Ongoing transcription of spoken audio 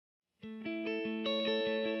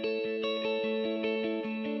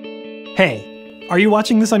Hey, are you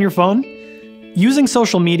watching this on your phone? Using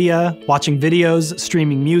social media, watching videos,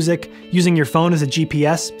 streaming music, using your phone as a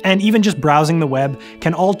GPS, and even just browsing the web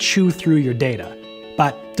can all chew through your data.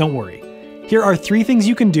 But don't worry. Here are 3 things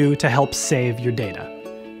you can do to help save your data.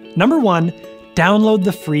 Number 1, download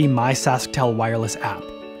the free My SaskTel wireless app.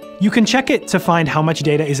 You can check it to find how much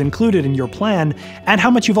data is included in your plan and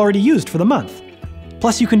how much you've already used for the month.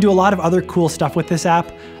 Plus, you can do a lot of other cool stuff with this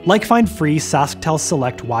app, like find free SaskTel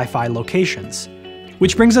Select Wi-Fi locations.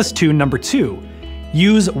 Which brings us to number 2,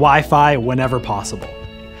 use Wi-Fi whenever possible.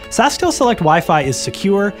 SaskTel Select Wi-Fi is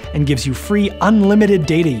secure and gives you free unlimited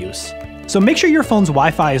data use. So make sure your phone's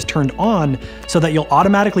Wi-Fi is turned on so that you'll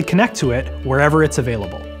automatically connect to it wherever it's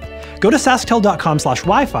available. Go to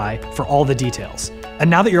sasktel.com/Wi-Fi for all the details. And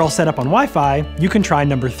now that you're all set up on Wi-Fi, you can try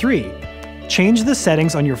number 3. Change the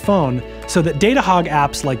settings on your phone so that data hog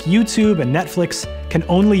apps like YouTube and Netflix can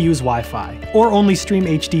only use Wi-Fi, or only stream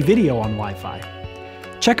HD video on Wi-Fi.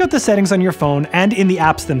 Check out the settings on your phone and in the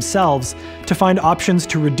apps themselves to find options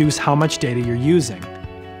to reduce how much data you're using.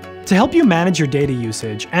 To help you manage your data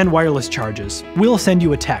usage and wireless charges, we'll send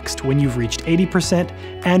you a text when you've reached 80%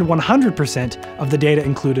 and 100% of the data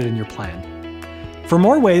included in your plan. For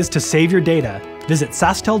more ways to save your data, visit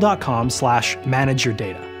sasktel.com/manage your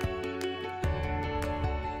data.